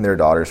taking their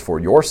daughters for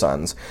your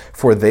sons,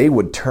 for they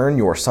would turn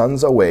your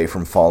sons away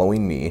from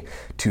following me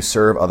to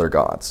serve other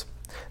gods.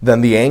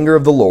 Then the anger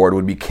of the Lord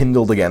would be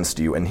kindled against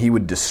you, and he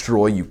would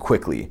destroy you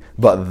quickly.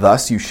 But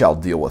thus you shall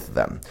deal with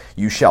them.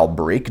 You shall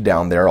break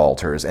down their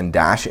altars, and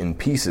dash in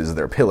pieces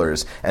their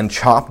pillars, and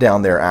chop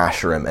down their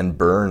asherim, and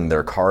burn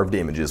their carved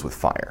images with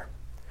fire."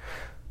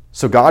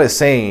 So God is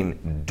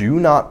saying, do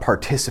not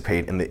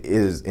participate in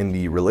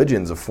the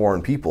religions of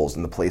foreign peoples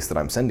in the place that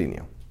I'm sending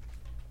you.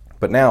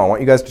 But now I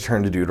want you guys to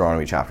turn to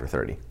Deuteronomy chapter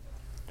 30.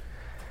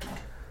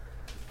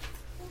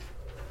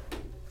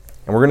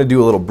 And we're going to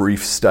do a little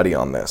brief study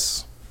on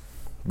this,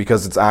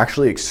 because it's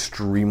actually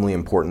extremely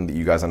important that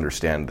you guys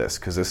understand this,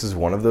 because this is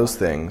one of those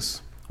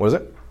things. What is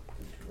it?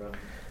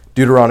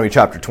 Deuteronomy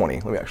chapter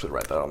 20. Let me actually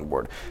write that on the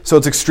board. So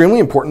it's extremely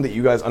important that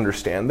you guys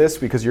understand this,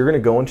 because you're going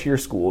to go into your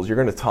schools, you're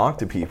going to talk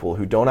to people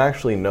who don't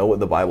actually know what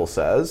the Bible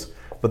says,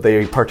 but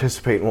they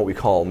participate in what we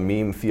call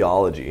meme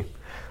theology,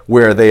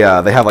 where they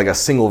have like a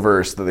single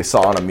verse that they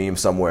saw on a meme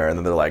somewhere, and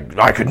then they're like,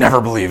 "I could never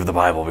believe the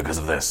Bible because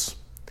of this."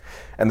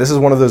 And this is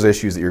one of those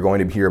issues that you're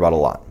going to hear about a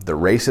lot, the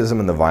racism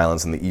and the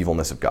violence and the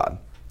evilness of God.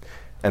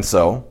 And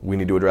so we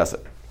need to address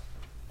it.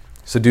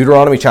 So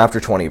Deuteronomy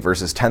chapter 20,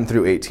 verses 10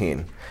 through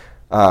 18.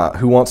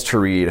 Who wants to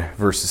read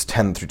verses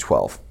 10 through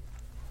 12?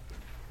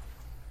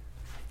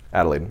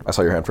 Adelaide, I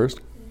saw your hand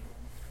first.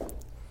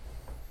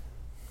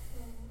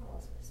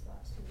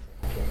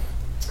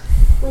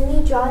 When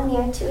you draw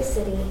near to a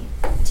city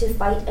to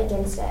fight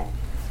against it,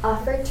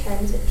 offer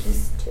terms of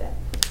peace to it.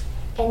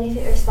 And if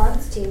it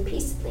responds to you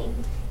peaceably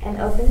and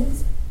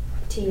opens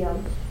to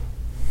you,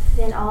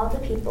 then all the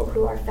people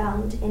who are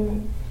found in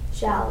it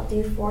shall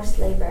do forced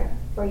labor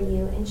for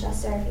you and shall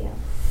serve you.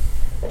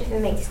 But if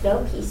it makes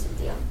no peace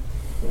with you,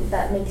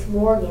 but makes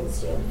war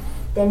against you,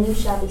 then you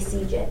shall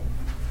besiege it.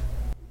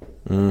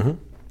 Mm-hmm.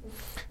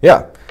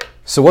 Yeah.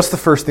 So what's the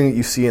first thing that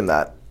you see in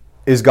that?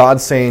 Is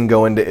God saying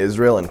go into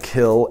Israel and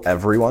kill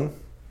everyone?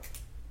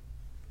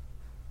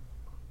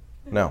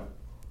 No.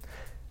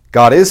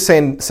 God is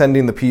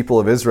sending the people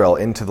of Israel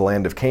into the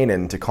land of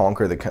Canaan to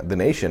conquer the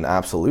nation,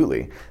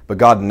 absolutely. But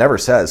God never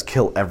says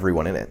kill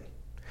everyone in it.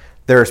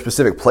 There are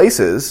specific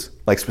places,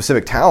 like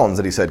specific towns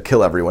that he said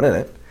kill everyone in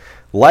it,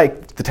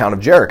 like the town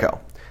of Jericho.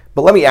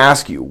 But let me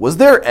ask you, was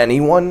there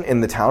anyone in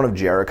the town of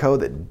Jericho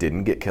that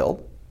didn't get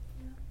killed?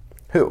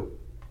 Who?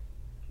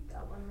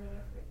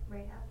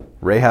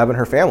 Rahab and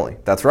her family.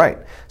 That's right.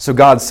 So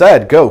God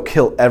said, go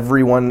kill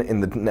everyone in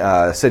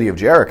the city of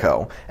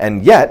Jericho.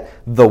 And yet,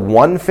 the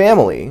one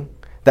family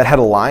that had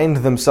aligned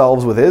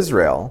themselves with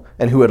Israel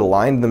and who had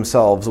aligned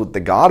themselves with the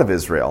God of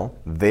Israel,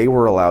 they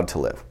were allowed to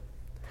live.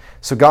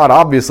 So God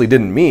obviously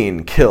didn't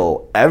mean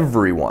kill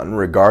everyone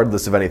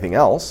regardless of anything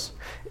else.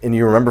 And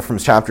you remember from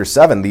chapter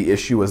 7, the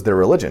issue was their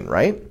religion,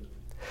 right?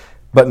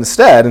 But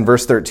instead, in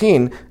verse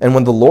 13, "And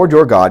when the Lord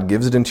your God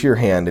gives it into your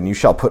hand, and you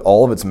shall put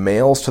all of its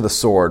males to the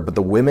sword, but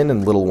the women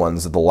and little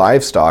ones, the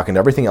livestock, and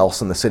everything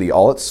else in the city,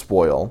 all its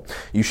spoil,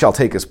 you shall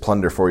take as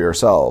plunder for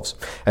yourselves.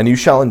 And you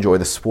shall enjoy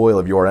the spoil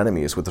of your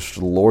enemies, which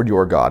the Lord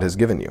your God has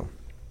given you.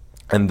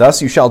 And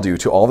thus you shall do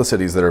to all the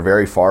cities that are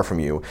very far from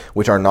you,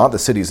 which are not the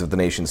cities of the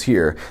nations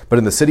here, but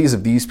in the cities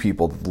of these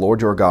people that the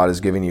Lord your God is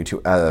giving you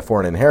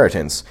for an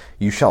inheritance,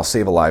 you shall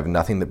save alive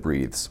nothing that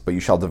breathes, but you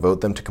shall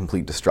devote them to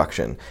complete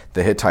destruction.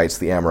 The Hittites,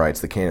 the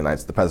Amorites, the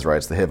Canaanites, the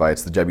Perizzites, the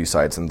Hivites, the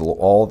Jebusites, and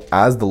all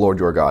as the Lord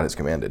your God has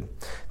commanded,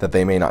 that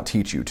they may not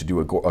teach you to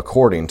do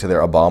according to their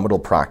abominable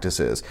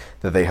practices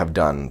that they have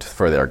done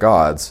for their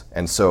gods,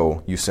 and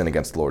so you sin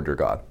against the Lord your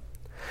God."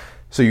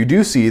 So you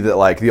do see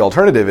that the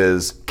alternative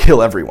is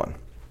kill everyone.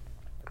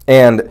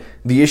 And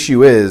the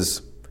issue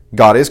is,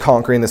 God is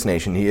conquering this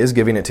nation. He is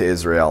giving it to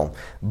Israel.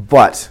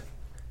 But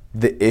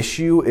the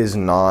issue is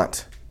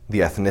not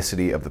the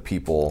ethnicity of the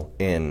people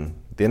in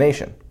the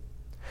nation.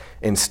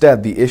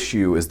 Instead, the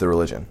issue is the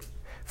religion.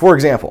 For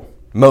example,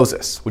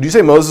 Moses. Would you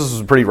say Moses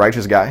was a pretty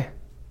righteous guy?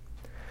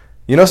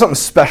 You know something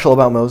special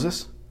about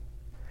Moses?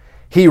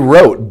 He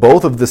wrote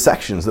both of the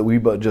sections that we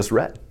just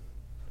read.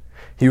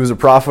 He was a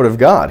prophet of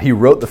God. He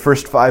wrote the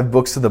first 5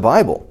 books of the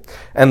Bible.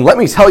 And let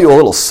me tell you a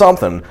little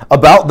something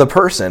about the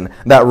person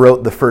that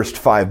wrote the first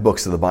 5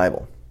 books of the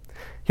Bible.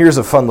 Here's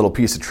a fun little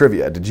piece of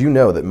trivia. Did you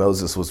know that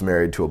Moses was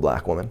married to a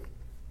black woman?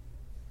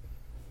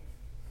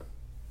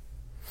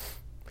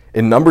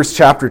 In Numbers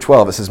chapter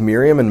 12, it says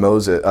Miriam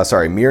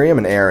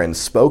and Aaron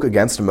spoke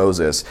against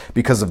Moses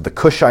because of the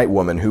Cushite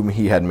woman whom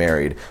he had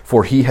married,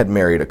 for he had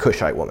married a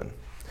Cushite woman.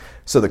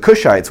 So the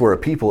Cushites were a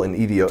people in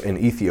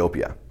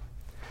Ethiopia.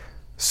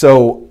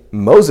 So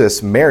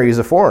Moses marries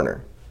a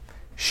foreigner.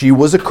 She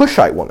was a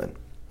Cushite woman.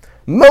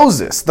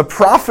 Moses, the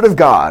prophet of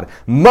God,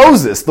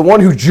 Moses, the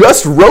one who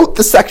just wrote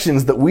the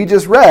sections that we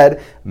just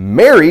read,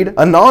 married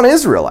a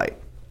non-Israelite.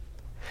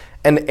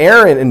 And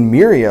Aaron and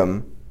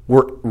Miriam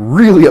were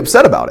really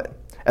upset about it,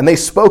 and they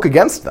spoke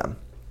against them.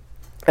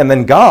 And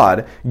then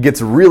God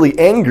gets really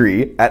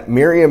angry at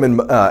Miriam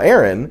and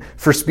Aaron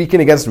for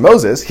speaking against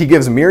Moses. He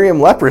gives Miriam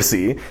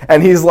leprosy,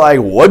 and he's like,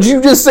 "What'd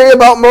you just say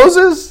about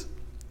Moses?"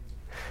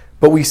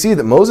 But we see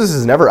that Moses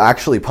is never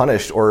actually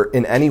punished or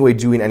in any way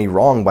doing any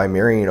wrong by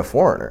marrying a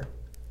foreigner.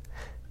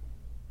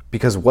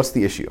 Because what's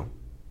the issue?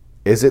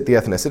 Is it the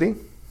ethnicity?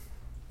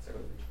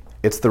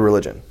 It's the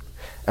religion.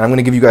 And I'm going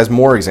to give you guys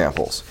more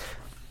examples.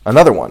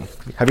 Another one.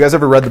 Have you guys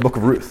ever read the book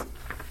of Ruth?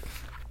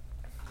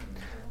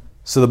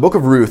 So the book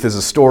of Ruth is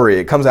a story.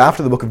 It comes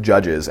after the book of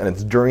Judges, and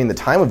it's during the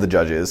time of the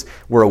Judges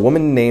where a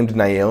woman named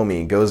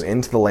Naomi goes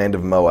into the land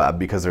of Moab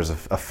because there's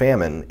a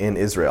famine in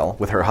Israel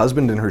with her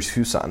husband and her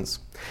 2 sons.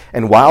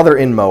 And while they're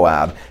in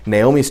Moab,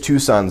 Naomi's 2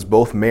 sons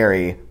both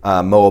marry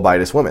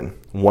Moabitess women,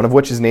 one of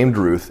which is named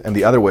Ruth, and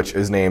the other which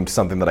is named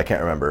something that I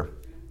can't remember.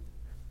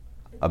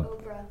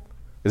 Oprah.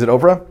 Is it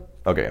Oprah?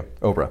 Okay,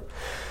 Oprah.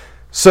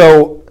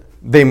 So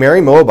they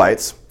marry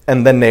Moabites,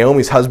 and then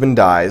Naomi's husband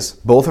dies,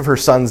 both of her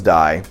sons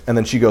die, and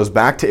then she goes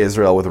back to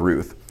Israel with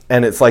Ruth.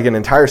 And it's like an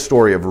entire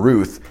story of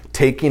Ruth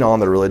taking on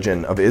the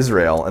religion of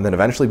Israel and then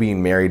eventually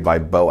being married by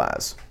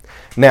Boaz.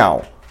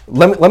 Now,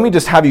 let me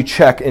just have you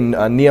check in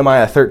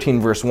Nehemiah 13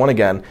 verse 1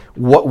 again.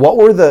 What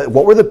were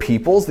the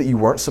peoples that you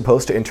weren't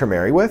supposed to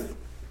intermarry with?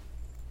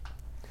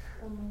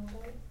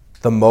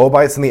 The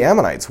Moabites and the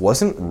Ammonites.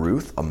 Wasn't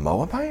Ruth a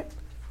Moabite?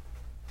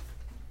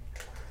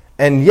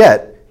 And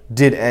yet,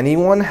 did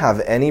anyone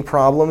have any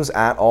problems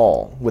at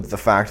all with the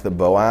fact that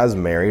Boaz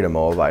married a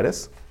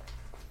Moabitess?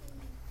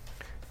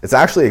 It's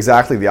actually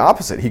exactly the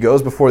opposite. He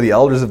goes before the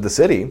elders of the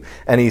city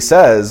and he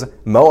says,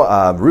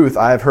 Ruth,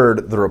 I have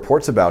heard the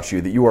reports about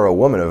you that you are a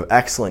woman of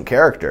excellent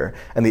character.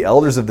 And the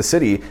elders of the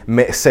city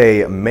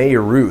say, may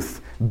Ruth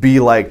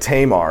be like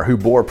Tamar, who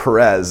bore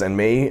Perez, and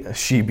may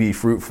she be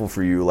fruitful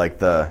for you like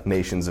the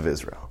nations of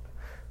Israel.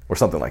 Or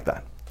something like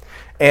that.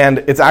 And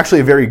it's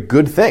actually a very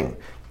good thing.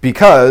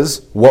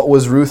 Because what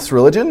was Ruth's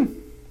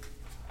religion?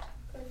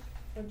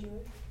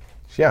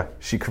 Yeah,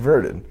 she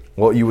converted.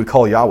 What you would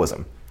call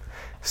Yahwism.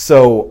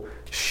 So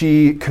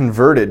she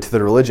converted to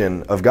the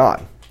religion of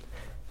God.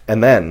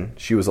 And then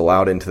she was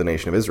allowed into the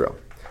nation of Israel.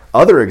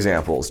 Other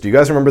examples. Do you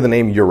guys remember the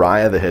name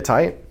Uriah the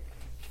Hittite?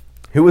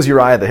 Who was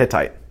Uriah the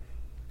Hittite?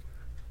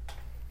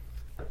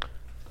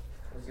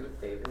 Was he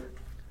with David?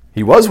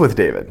 He was with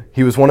David.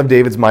 He was one of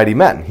David's mighty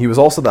men. He was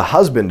also the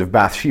husband of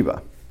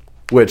Bathsheba.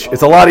 Which,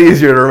 it's a lot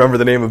easier to remember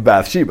the name of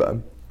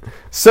Bathsheba.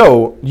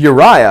 So,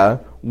 Uriah,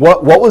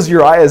 what was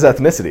Uriah's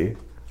ethnicity?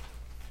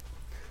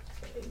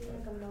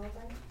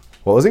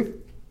 What was he?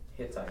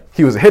 Hittite.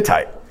 He was a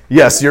Hittite.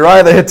 Yes,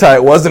 Uriah the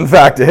Hittite was in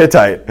fact a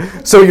Hittite.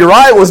 So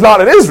Uriah was not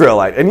an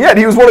Israelite, and yet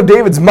he was one of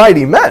David's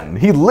mighty men.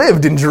 He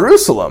lived in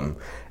Jerusalem,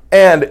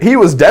 and he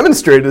was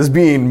demonstrated as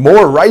being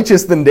more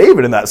righteous than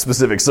David in that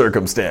specific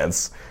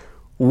circumstance.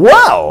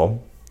 Wow!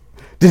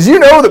 Did you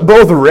know that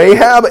both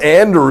Rahab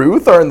and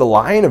Ruth are in the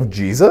line of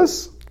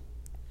Jesus?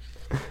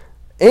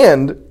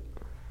 And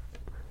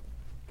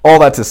all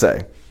that to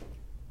say,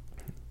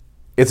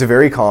 it's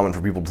very common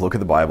for people to look at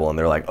the Bible and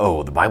they're like,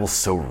 oh, the Bible's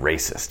so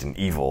racist and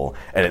evil,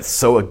 and it's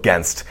so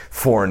against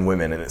foreign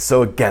women, and it's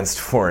so against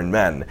foreign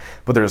men.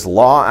 But there's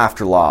law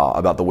after law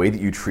about the way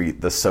that you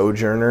treat the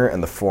sojourner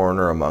and the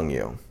foreigner among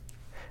you.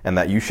 And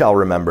that you shall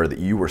remember that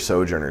you were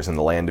sojourners in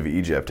the land of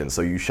Egypt, and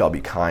so you shall be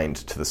kind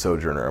to the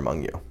sojourner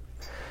among you.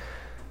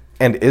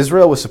 And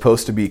Israel was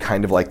supposed to be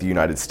kind of like the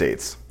United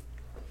States.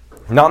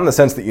 Not in the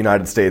sense that the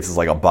United States is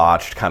like a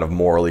botched, kind of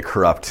morally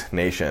corrupt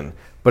nation,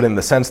 but in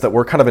the sense that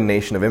we're kind of a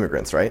nation of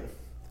immigrants, right?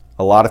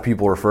 A lot of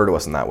people refer to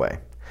us in that way.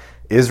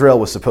 Israel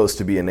was supposed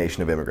to be a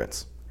nation of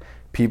immigrants.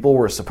 People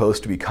were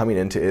supposed to be coming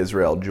into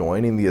Israel,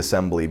 joining the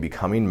assembly,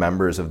 becoming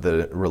members of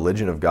the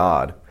religion of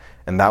God,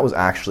 and that was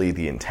actually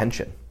the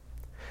intention.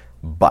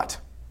 But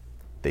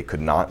they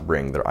could not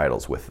bring their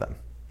idols with them.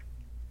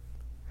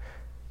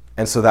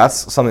 And so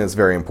that's something that's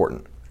very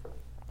important.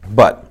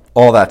 But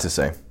all that to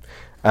say,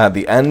 at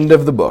the end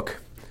of the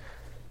book,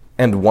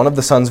 and one of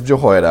the sons of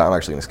Jehoiada, I'm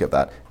actually going to skip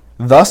that,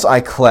 Thus I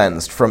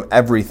cleansed from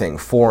everything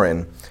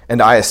foreign,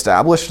 and I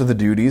established the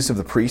duties of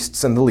the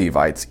priests and the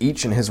Levites,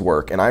 each in his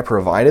work, and I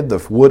provided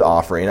the wood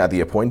offering at the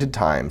appointed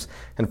times,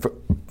 and for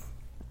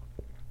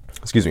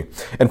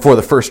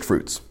the first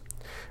fruits.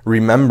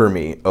 Remember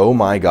me, O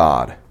my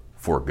God,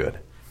 for good.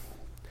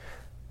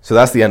 So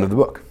that's the end of the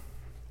book.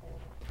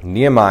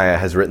 Nehemiah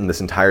has written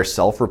this entire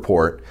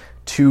self-report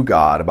to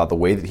God about the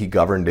way that he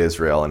governed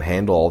Israel and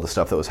handled all the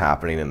stuff that was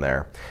happening in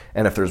there.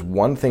 And if there's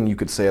one thing you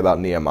could say about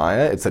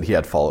Nehemiah, it's that he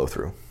had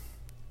follow-through.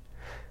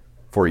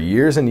 For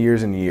years and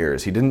years and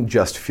years, he didn't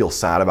just feel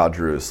sad about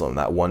Jerusalem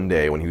that one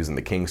day when he was in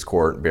the king's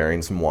court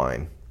bearing some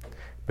wine,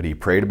 but he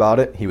prayed about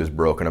it, he was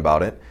broken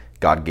about it.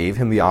 God gave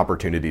him the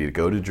opportunity to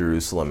go to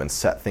Jerusalem and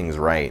set things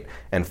right.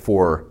 And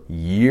for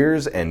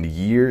years and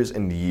years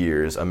and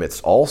years,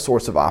 amidst all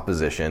sorts of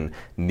opposition,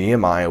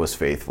 Nehemiah was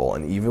faithful.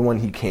 And even when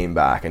he came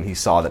back and he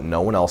saw that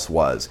no one else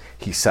was,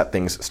 he set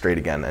things straight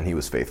again and he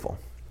was faithful.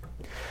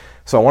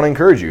 So I want to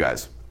encourage you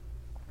guys.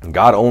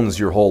 God owns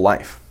your whole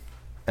life.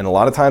 And a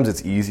lot of times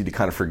it's easy to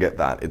kind of forget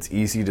that. It's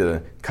easy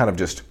to kind of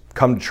just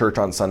come to church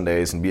on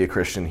Sundays and be a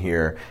Christian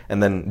here,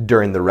 and then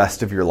during the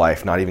rest of your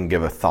life not even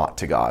give a thought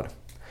to God.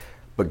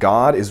 But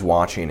God is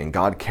watching, and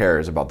God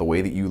cares about the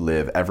way that you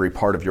live every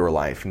part of your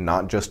life,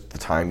 not just the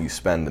time you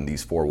spend in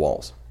these four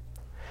walls.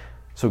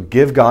 So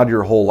give God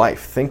your whole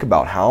life. Think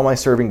about, how am I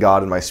serving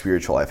God in my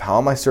spiritual life? How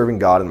am I serving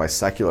God in my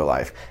secular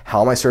life?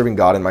 How am I serving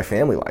God in my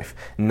family life?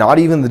 Not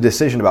even the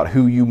decision about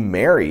who you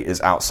marry is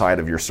outside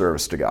of your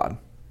service to God.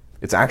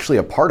 It's actually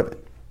a part of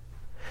it.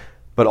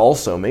 But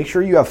also, make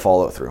sure you have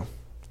follow-through.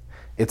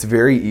 It's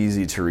very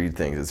easy to read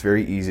things, it's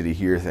very easy to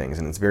hear things,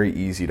 and it's very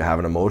easy to have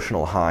an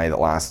emotional high that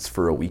lasts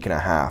for a week and a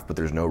half, but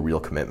there's no real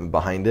commitment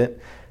behind it.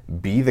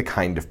 Be the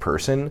kind of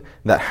person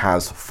that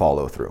has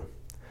follow-through.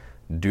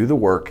 Do the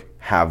work,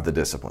 have the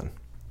discipline.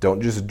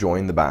 Don't just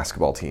join the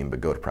basketball team,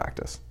 but go to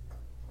practice.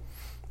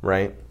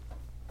 Right?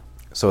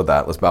 So with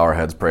that, let's bow our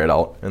heads, pray it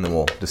out, and then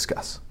we'll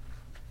discuss.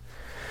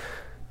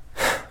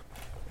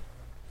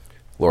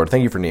 Lord,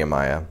 thank you for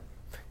Nehemiah,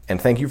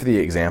 and thank you for the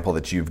example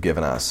that you've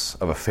given us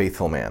of a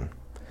faithful man.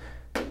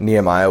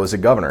 Nehemiah was a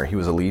governor. He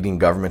was a leading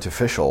government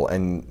official,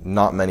 and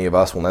not many of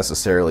us will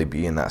necessarily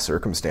be in that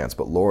circumstance.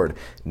 But Lord,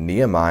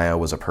 Nehemiah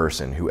was a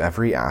person who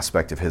every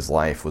aspect of his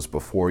life was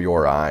before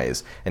your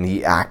eyes, and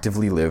he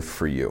actively lived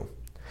for you.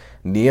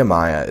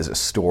 Nehemiah is a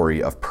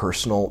story of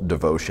personal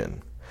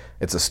devotion.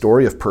 It's a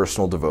story of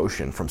personal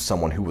devotion from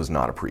someone who was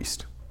not a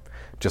priest,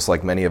 just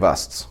like many of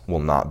us will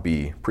not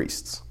be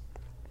priests.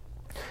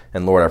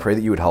 And Lord, I pray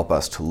that you would help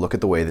us to look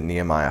at the way that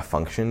Nehemiah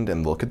functioned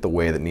and look at the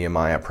way that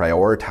Nehemiah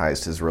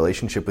prioritized his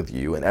relationship with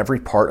you in every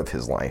part of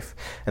his life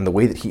and the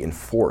way that he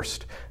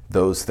enforced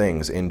those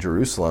things in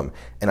Jerusalem.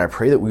 And I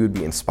pray that we would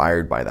be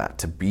inspired by that,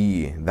 to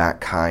be that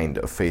kind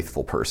of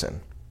faithful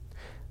person.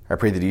 I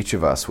pray that each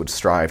of us would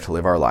strive to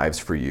live our lives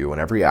for you in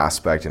every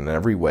aspect and in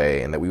every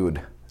way, and that we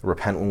would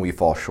repent when we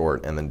fall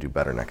short and then do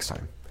better next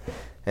time.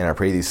 And I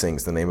pray these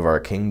things in the name of our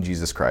King,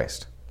 Jesus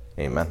Christ.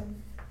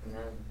 Amen.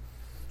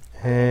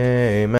 Amen.